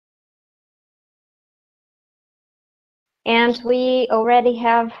And we already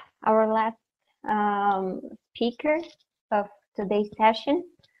have our last speaker of today's session,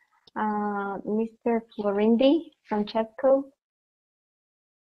 Mr. Florindi, Francesco.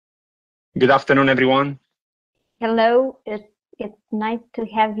 Good afternoon, everyone. Hello. It's nice to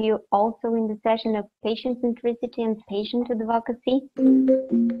have you also in the session of patient centricity and patient advocacy.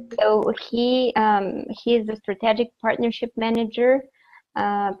 So he is a strategic partnership manager,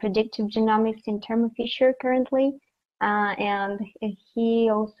 predictive genomics in Thermo Fisher currently. And he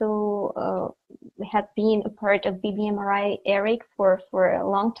also has been a part of BBMRI ERIC for a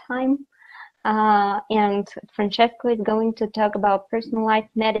long time. And Francesco is going to talk about personalized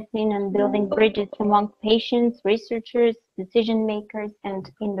medicine and building bridges among patients, researchers, decision makers, and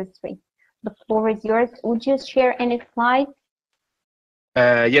industry. The floor is yours. Would you share any slides?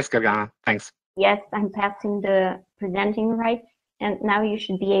 Yes, Gargana, thanks. Yes, I'm passing the presenting rights, and now you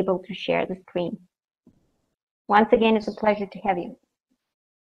should be able to share the screen. Once again, it's a pleasure to have you.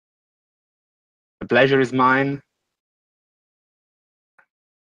 The pleasure is mine.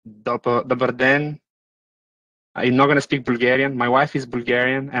 Dobar den. I'm not going to speak Bulgarian. My wife is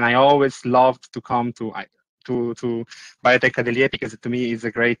Bulgarian, and I always loved to come to Biotech Atelier because to me it's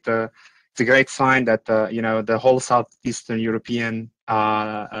a great sign that the whole Southeastern European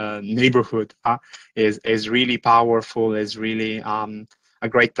neighborhood is really powerful. Is really a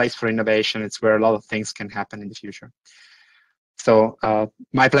great place for innovation. It's where a lot of things can happen in the future. So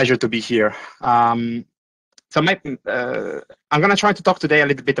my pleasure to be here. So I'm going to try to talk today a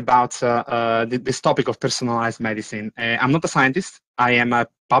little bit about this topic of personalized medicine. I'm not a scientist. I am a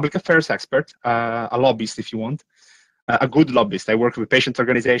public affairs expert, a lobbyist, if you want, a good lobbyist. I work with patient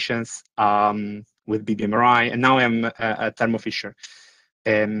organizations, with BBMRI, and now I'm at Thermo Fisher.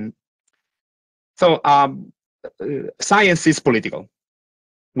 Science is political.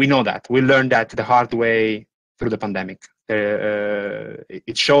 We know that. We learned that the hard way through the pandemic.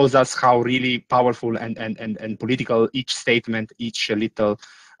 It shows us how really powerful and political each statement, each little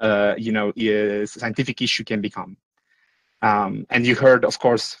scientific issue can become. And you heard, of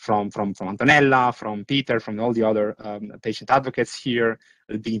course, from Antonella, from Peter, from all the other patient advocates here,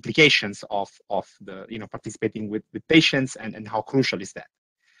 the implications of the participating with patients and how crucial is that.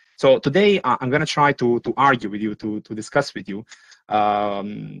 So today I'm going to try to argue with you, to discuss with you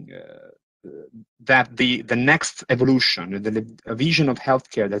that the next evolution, the vision of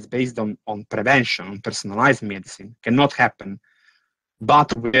healthcare that's based on prevention, on personalized medicine, cannot happen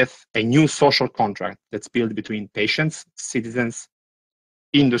but with a new social contract that's built between patients, citizens,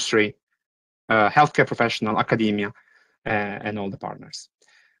 industry, healthcare professional, academia, and all the partners.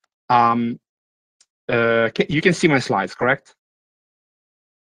 You can see my slides, correct?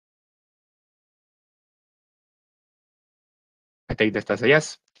 I take that as a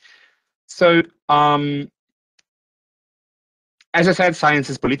yes. So, as I said, science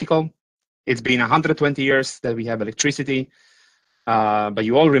is political. It's been 120 years that we have electricity, but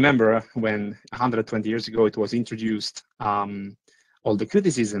you all remember when 120 years ago it was introduced, all the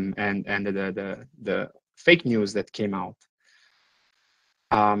criticism and the fake news that came out.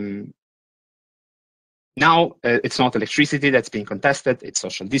 Now it's not electricity that's being contested, it's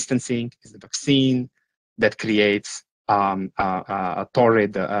social distancing, it's the vaccine that creates a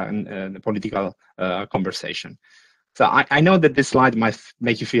torrid political conversation. So I know that this slide might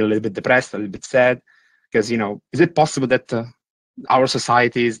make you feel a little bit depressed, a little bit sad, because, is it possible that our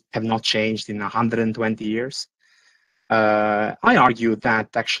societies have not changed in 120 years? I argue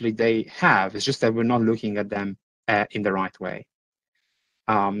that actually they have. It's just that we're not looking at them in the right way.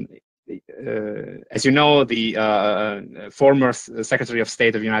 As you know, the former Secretary of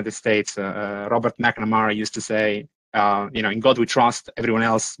State of the United States, Robert McNamara, used to say, in God we trust, everyone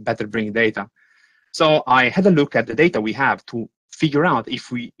else better bring data. So I had a look at the data we have to figure out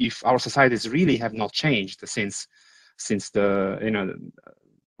if our societies really have not changed since the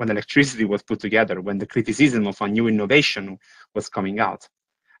when electricity was put together, when the criticism of a new innovation was coming out.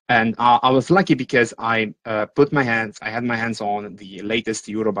 And I was lucky because I had my hands on the latest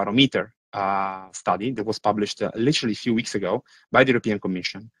Eurobarometer study that was published literally a few weeks ago by the European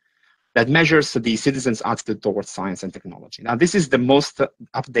Commission, that measures the citizens' attitude towards science and technology. Now, this is the most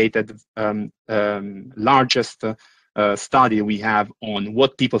updated, largest study we have on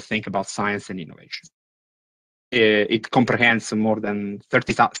what people think about science and innovation. It comprehends more than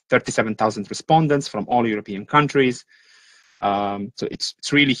 37,000 respondents from all European countries. So it's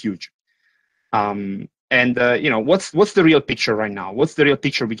really huge. What's the real picture right now? What's the real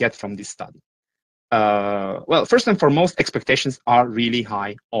picture we get from this study? Well, first and foremost, expectations are really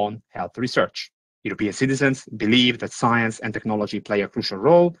high on health research. European citizens believe that science and technology play a crucial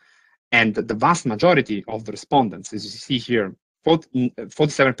role, And the vast majority of the respondents, as you see here,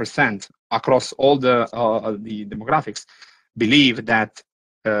 47% across all the demographics, believe that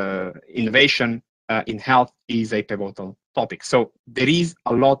innovation in health is a pivotal topic. So there is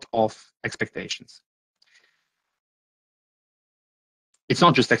a lot of expectations. It's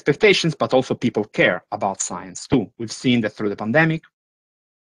not just expectations, but also people care about science too. We've seen that through the pandemic,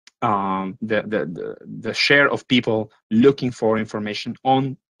 the share of people looking for information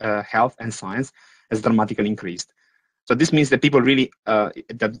on health and science has dramatically increased. So this means that people really,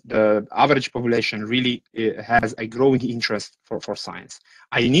 the average population really has a growing interest for science.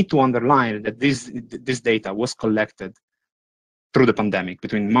 I need to underline that this data was collected through the pandemic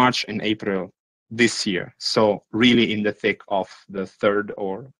between March and April this year. So really in the thick of the third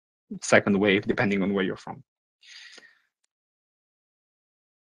or second wave, depending on where you're from.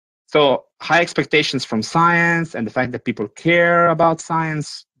 So high expectations from science and the fact that people care about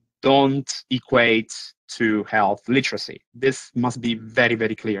science don't equate to health literacy. This must be very,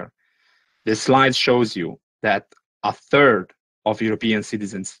 very clear. This slide shows you that a third of European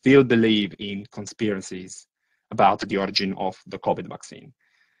citizens still believe in conspiracies about the origin of the COVID vaccine.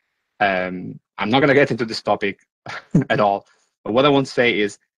 I'm not going to get into this topic at all, but what I want to say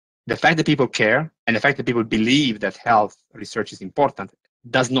is the fact that people care and the fact that people believe that health research is important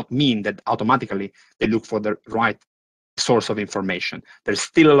does not mean that automatically they look for the right source of information. There's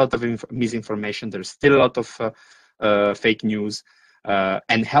still a lot of misinformation. There's still a lot of fake news,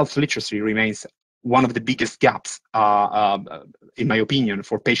 and health literacy remains one of the biggest gaps, in my opinion,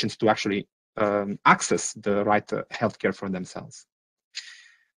 for patients to actually access the right healthcare for themselves.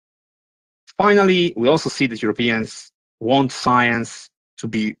 Finally, we also see that Europeans want science to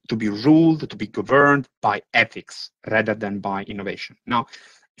be ruled, to be governed by ethics rather than by innovation. Now,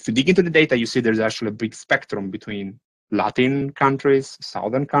 if you dig into the data, you see there's actually a big spectrum between Latin countries,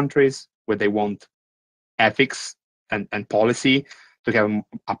 Southern countries, where they want ethics and policy to have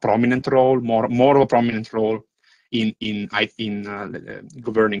a prominent role, more of a prominent role in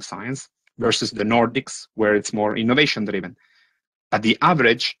governing science, versus the Nordics, where it's more innovation driven. But the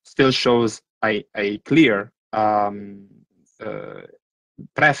average still shows a clear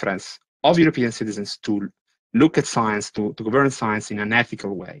preference of European citizens to look at science, to govern science in an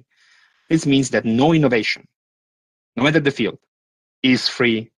ethical way. This means that no innovation, no matter the field, is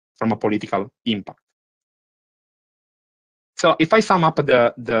free from a political impact. So if I sum up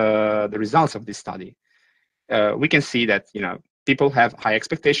the results of this study, we can see that people have high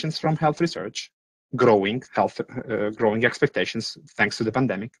expectations from health research, growing expectations thanks to the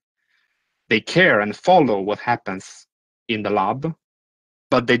pandemic. They care and follow what happens in the lab,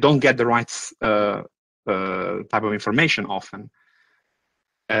 but they don't get the right type of information often.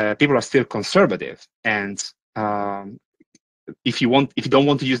 People are still conservative, and if you don't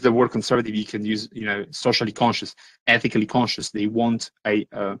want to use the word conservative, you can use socially conscious, ethically conscious. They want a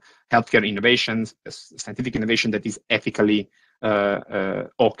healthcare innovation, a scientific innovation that is ethically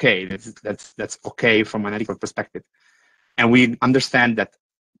okay. That's okay from an ethical perspective, and we understand that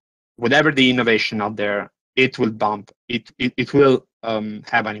whatever the innovation out there, it will it will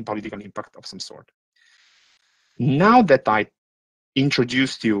have a political impact of some sort. Now that I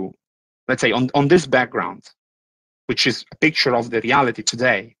introduced you, let's say on this background, which is a picture of the reality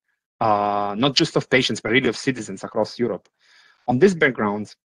today, not just of patients, but really of citizens across Europe. On this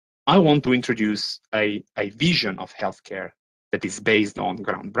background, I want to introduce a vision of healthcare that is based on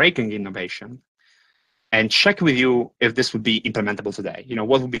groundbreaking innovation, and check with you if this would be implementable today.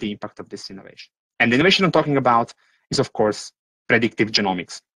 What would be the impact of this innovation? And the innovation I'm talking about is, of course, predictive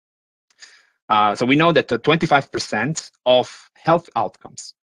genomics. So we know that 25% of health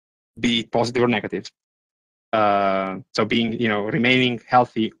outcomes, be it positive or negative, so being, remaining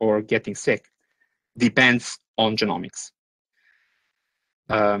healthy or getting sick, depends on genomics.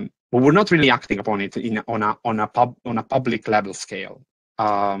 But we're not really acting upon it on a public level scale.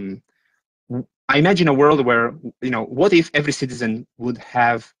 I imagine a world where, what if every citizen would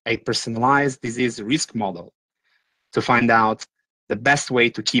have a personalized disease risk model to find out the best way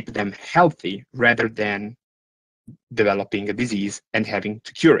to keep them healthy rather than developing a disease and having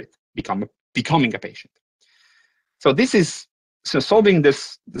to cure it, becoming a patient. So solving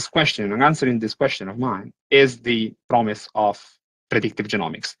this question and answering this question of mine is the promise of predictive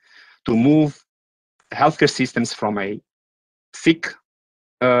genomics, to move healthcare systems from a sick,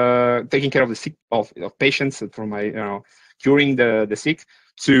 taking care of the sick of patients, from curing the sick,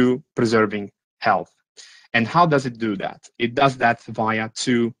 to preserving health. And how does it do that? It does that via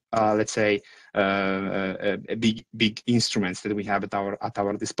two, let's say, big instruments that we have at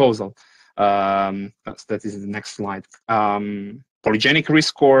our disposal. That is the next slide. polygenic risk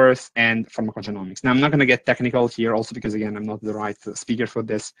scores, and pharmacogenomics. Now, I'm not going to get technical here also because, again, I'm not the right speaker for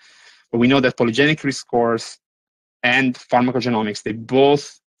this, but we know that polygenic risk scores and pharmacogenomics, they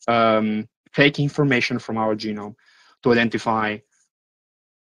both take information from our genome to identify,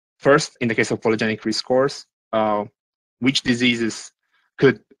 first, in the case of polygenic risk scores, which diseases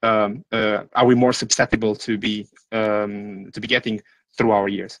are we more susceptible to be getting through our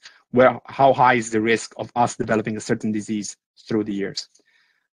years? Well, how high is the risk of us developing a certain disease through the years?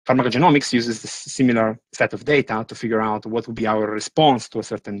 Pharmacogenomics uses this similar set of data to figure out what would be our response to a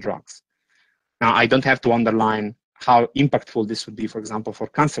certain drugs. Now, I don't have to underline how impactful this would be, for example, for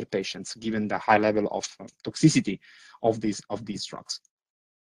cancer patients, given the high level of toxicity of these drugs.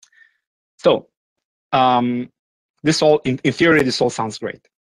 So, this all, in theory, this all sounds great.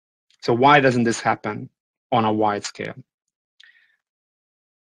 So why doesn't this happen on a wide scale?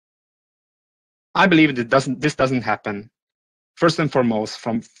 I believe that this doesn't happen, first and foremost,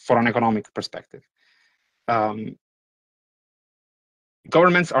 for an economic perspective.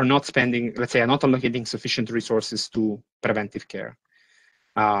 Governments are not spending, let's say, are not allocating sufficient resources to preventive care.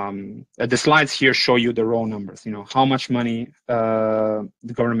 The slides here show you the raw numbers. You know how much money the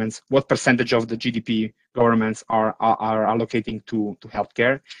governments, what percentage of the GDP governments are allocating to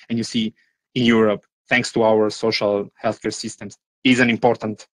healthcare, and you see in Europe, thanks to our social healthcare systems, is an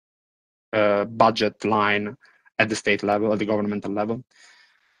important budget line at the state level, at the governmental level.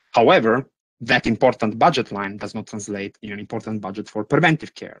 However, that important budget line does not translate in an important budget for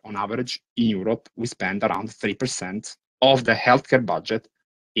preventive care. On average, in Europe, we spend around 3% of the healthcare budget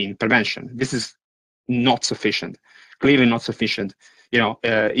in prevention. This is not sufficient, clearly not sufficient. You know,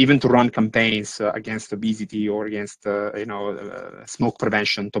 even to run campaigns against obesity or against, smoke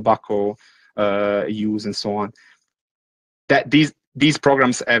prevention, tobacco use, and so on. That these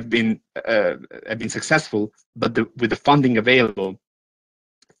programs have been successful, but with the funding available,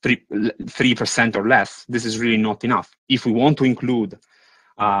 3% or less, this is really not enough. If we want to include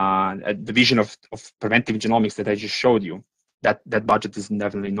a division of preventive genomics that I just showed you, that budget is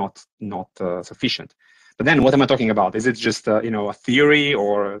definitely not sufficient. But then what am I talking about? Is it just a theory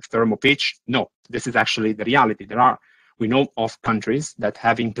or a thermo pitch? No, this is actually the reality. We know of countries that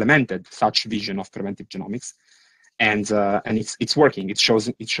have implemented such vision of preventive genomics, and it's working. It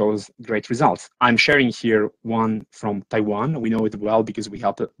shows great results. I'm sharing here one from Taiwan. We know it well because we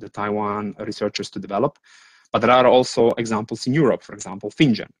helped the Taiwan researchers to develop, but there are also examples in Europe, for example,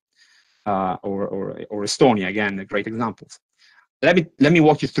 FinGen or Estonia, again, great examples. Let me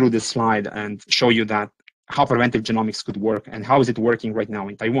walk you through this slide and show you that how preventive genomics could work and how is it working right now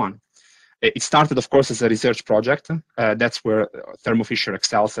in Taiwan. It started, of course, as a research project. That's where Thermo Fisher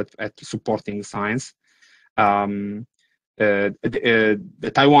excels at supporting science. The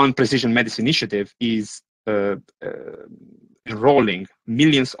Taiwan Precision Medicine Initiative is enrolling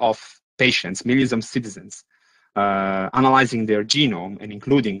millions of patients, millions of citizens, analyzing their genome and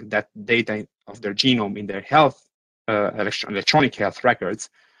including that data of their genome in their health, electronic health records,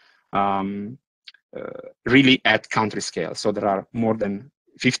 really at country scale. So there are more than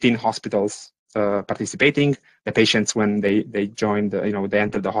 15 hospitals participating. The patients, when they join, they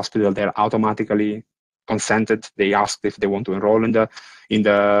enter the hospital, they're automatically consented. They asked if they want to enroll in the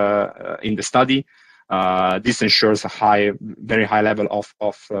study. This ensures a very high level of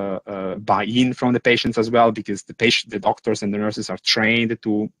buy-in from the patients as well, because the doctors and the nurses are trained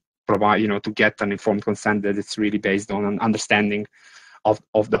to provide, to get an informed consent that it's really based on an understanding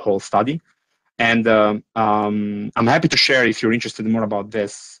of the whole study. And I'm happy to share, if you're interested more about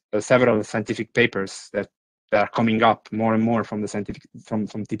this, several scientific papers that are coming up more and more from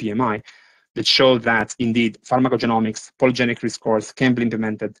TPMI that show that indeed pharmacogenomics, polygenic risk scores can be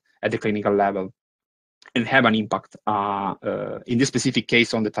implemented at the clinical level and have an impact in this specific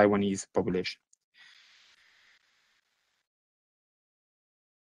case on the Taiwanese population.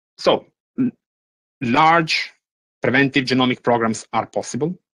 So large preventive genomic programs are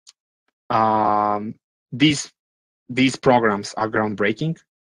possible. These programs are groundbreaking,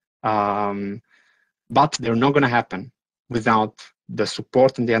 but they're not going to happen without the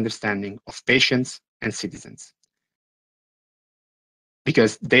support and the understanding of patients and citizens,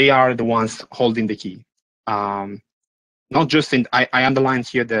 because they are the ones holding the key. Not just in, I underlined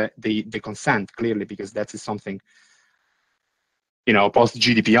here the consent clearly, because that is something, post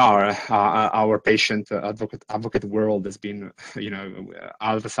GDPR, our patient advocate world has been,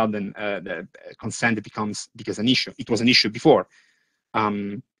 all of a sudden the consent becomes an issue. It was an issue before.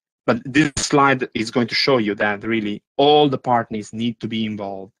 But this slide is going to show you that really all the parties need to be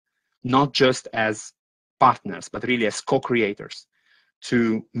involved, not just as partners, but really as co-creators,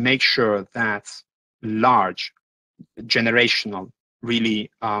 to make sure that large generational, really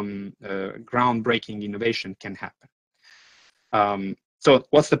groundbreaking innovation can happen. So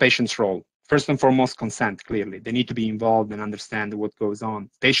what's the patient's role? First and foremost, consent, clearly. They need to be involved and understand what goes on.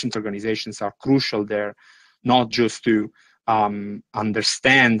 Patient organizations are crucial there, not just to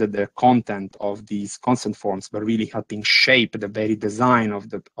understand the content of these consent forms, but really helping shape the very design of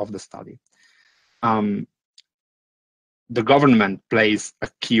the study. The government plays a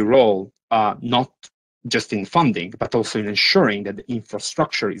key role, not just in funding, but also in ensuring that the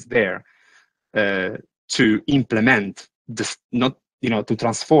infrastructure is there to implement this, not to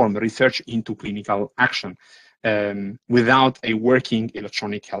transform research into clinical action. Without a working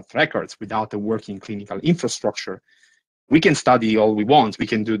electronic health records, without a working clinical infrastructure, we can study all we want. We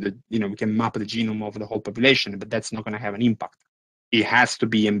can do we can map the genome of the whole population, but that's not going to have an impact. It has to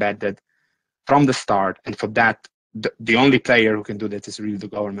be embedded from the start, and for that, the only player who can do that is really the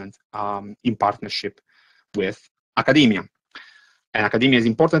government, in partnership with academia. And academia is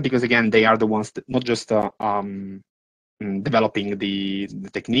important because, again, they are the ones that not just developing the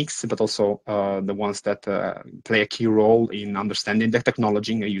techniques, but also the ones that play a key role in understanding the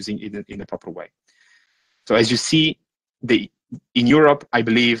technology and using it in the proper way. So as you see, in Europe, I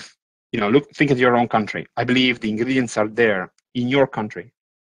believe, think of your own country. I believe the ingredients are there in your country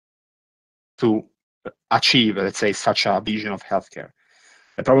to achieve, let's say, such a vision of healthcare.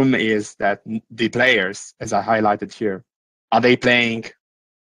 The problem is that the players, as I highlighted here, are they playing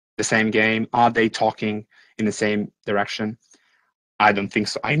the same game? Are they talking in the same direction? I don't think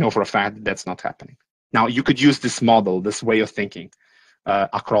so. I know for a fact that that's not happening. Now, you could use this model, this way of thinking,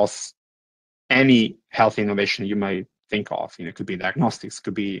 across any health innovation you might think of. It could be diagnostics,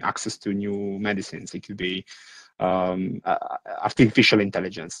 could be access to new medicines, it could be artificial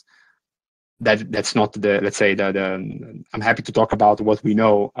intelligence. That's not let's say I'm happy to talk about what we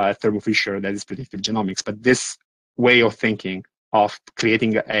know at Thermo Fisher, that is predictive genomics, but this way of thinking of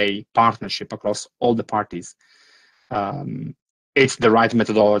creating a partnership across all the parties, it's the right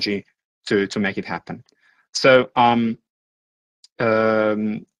methodology to make it happen. So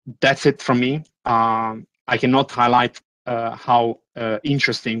that's it from me. I cannot highlight how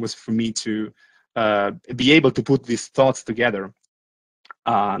interesting it was for me to be able to put these thoughts together.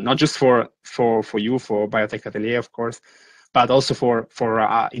 Not just for you, for Biotech Atelier, of course, but also for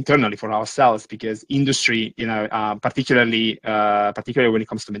internally for ourselves, because industry, particularly when it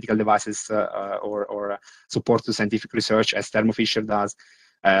comes to medical devices or support to scientific research, as Thermo Fisher does,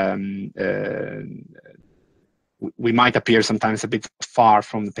 we might appear sometimes a bit far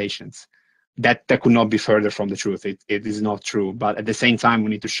from the patients. That could not be further from the truth. It is not true. But at the same time, we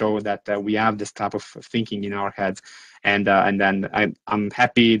need to show that we have this type of thinking in our heads. And then I'm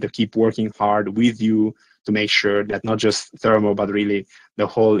happy to keep working hard with you to make sure that not just Thermo, but really the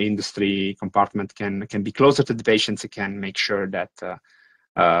whole industry compartment can be closer to the patients. It can make sure that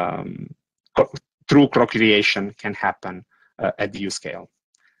true co-creation can happen at the U scale.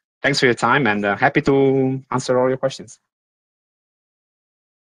 Thanks for your time, and happy to answer all your questions.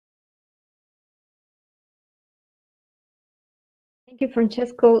 Thank you,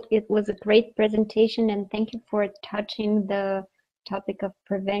 Francesco. It was a great presentation, and thank you for touching the topic of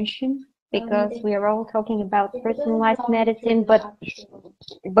prevention, because we are all talking about personalized medicine, but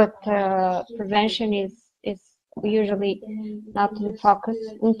prevention is usually not in focus,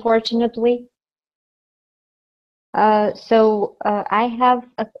 unfortunately. So I have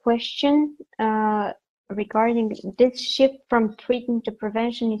a question regarding this shift from treatment to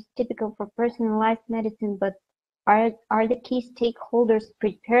prevention is typical for personalized medicine, but are the key stakeholders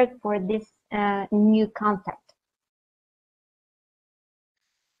prepared for this new concept?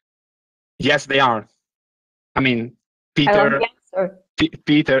 Yes, they are. I mean, Peter.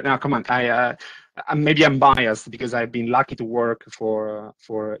 Peter, now come on. Maybe I'm biased because I've been lucky to work for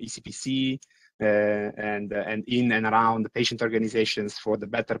ECPC and in and around the patient organizations for the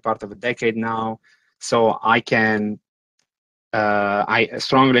better part of a decade now. So I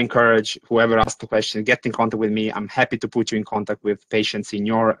strongly encourage whoever asks the question, get in contact with me. I'm happy to put you in contact with patients in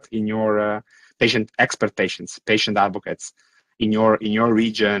your expert patients, patient advocates in your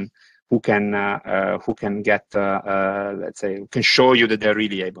region who can get let's say, can show you that they're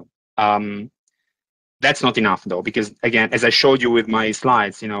really able. That's not enough though, because again, as I showed you with my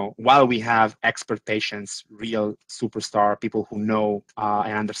slides, while we have expert patients, real superstar people who know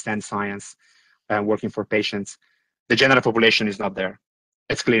and understand science, working for patients, the general population is not there.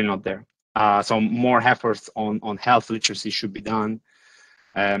 It's clearly not there. So more efforts on health literacy should be done.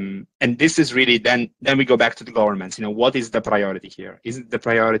 And this is really then we go back to the governments. What is the priority here? Is it the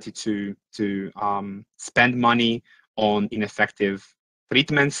priority to spend money on ineffective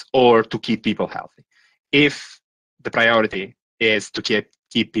treatments or to keep people healthy? If the priority is to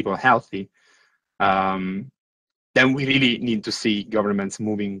keep people healthy, then we really need to see governments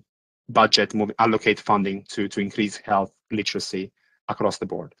allocate funding to increase health literacy across the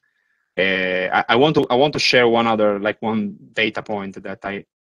board. I want to share one data point that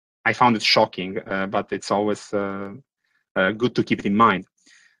I found it shocking, but it's always good to keep it in mind.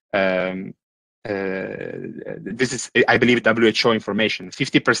 This is, I believe, WHO information.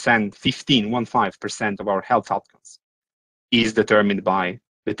 15% of our health outcomes is determined by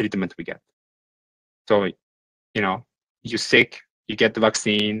the treatment we get. So, you're sick, you get the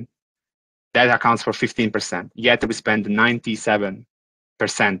vaccine, that accounts for 15%. Yet we spend 97%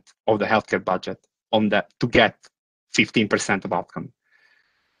 of the healthcare budget on that to get 15% of outcome.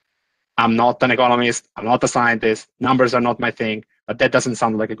 I'm not an economist, I'm not a scientist, numbers are not my thing, but that doesn't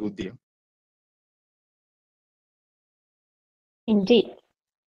sound like a good deal. Indeed,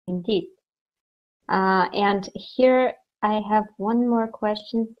 indeed. And here I have one more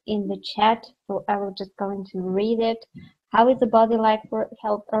question in the chat, so I will just going to read it. How is the Body Life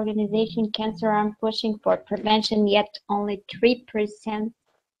Health Organization Cancer Arm pushing for prevention, yet only 3%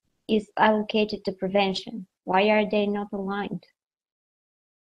 is allocated to prevention? Why are they not aligned?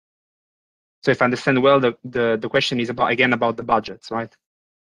 So if I understand well, the question is about the budgets, right?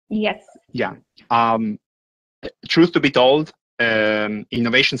 Yes. Yeah. Truth to be told,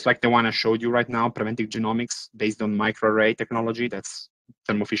 innovations like the one I showed you right now, preventive genomics based on microarray technology, that's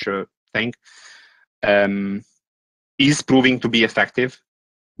Thermo Fisher thing, is proving to be effective,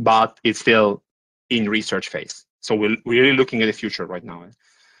 but it's still in research phase. So we're really looking at the future right now.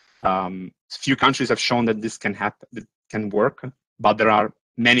 Few countries have shown that this can happen, that can work, but there are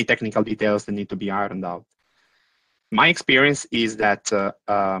many technical details that need to be ironed out. My experience is that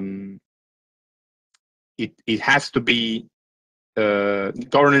it has to be,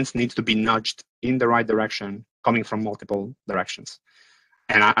 governance needs to be nudged in the right direction, coming from multiple directions.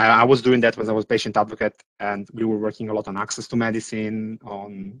 And I was doing that when I was patient advocate, and we were working a lot on access to medicine,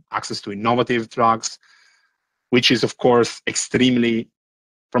 on access to innovative drugs, which is, of course, extremely,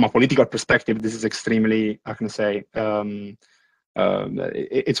 from a political perspective, this is extremely, how can I say,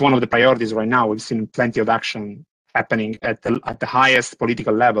 it's one of the priorities right now. We've seen plenty of action happening at the highest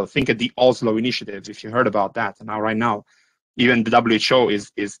political level. Think of the Oslo Initiative, if you heard about that. And now, right now, even the WHO is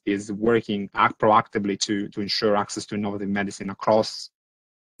working proactively to ensure access to innovative medicine across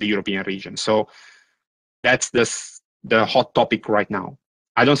the European region. So that's the hot topic right now.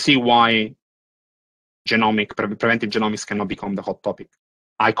 I don't see why preventive genomics cannot become the hot topic.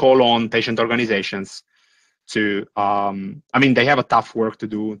 I call on patient organizations to, they have a tough work to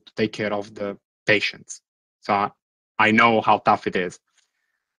do to take care of the patients. So I know how tough it is.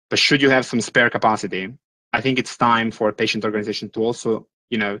 But should you have some spare capacity, I think it's time for a patient organization to also,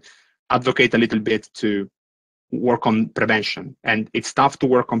 advocate a little bit to work on prevention. And it's tough to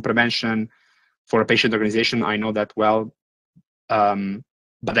work on prevention for a patient organization. I know that well.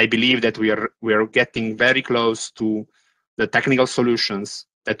 But I believe that we are getting very close to the technical solutions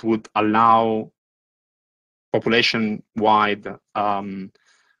that would allow population-wide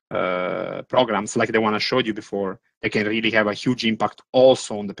programs like the one I showed you before that can really have a huge impact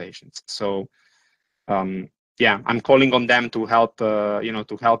also on the patients. So yeah, I'm calling on them to help,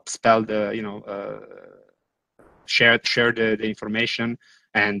 to help spell the, share the information.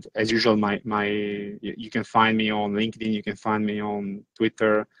 And as usual, you can find me on LinkedIn, you can find me on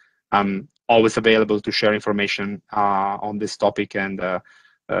Twitter. I'm always available to share information on this topic and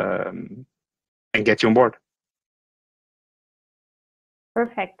get you on board.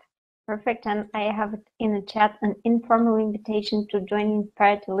 Perfect. And I have in the chat an informal invitation to join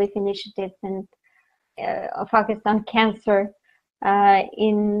Inspire to Live initiatives and focused on cancer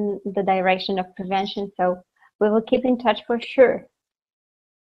in the direction of prevention. So we will keep in touch for sure.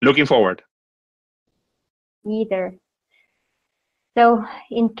 Looking forward. Either. So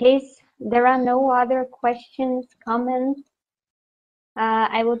in case there are no other questions, comments,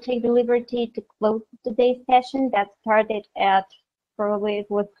 I will take the liberty to close today's session that started at probably it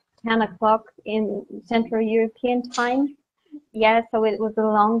was 10 o'clock in Central European time. Yeah, so it was a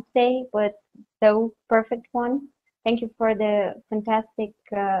long day, but so perfect one. Thank you for the fantastic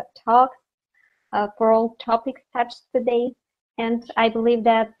talks, for all topics touched today. And I believe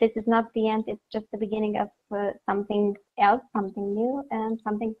that this is not the end, it's just the beginning of something else, something new, and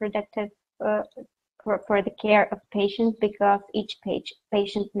something productive for the care of patients, because each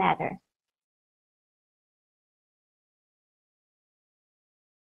patient matters.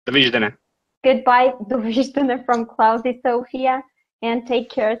 Goodbye, doviđenja from Klausy Sofia, and take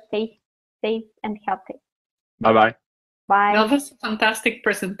care, stay safe and healthy. Bye-bye. Bye. That was a fantastic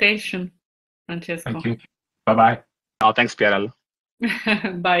presentation, Francesco. Thank you. Bye-bye. Oh, thanks, Pierrel.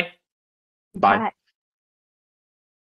 Bye. Bye.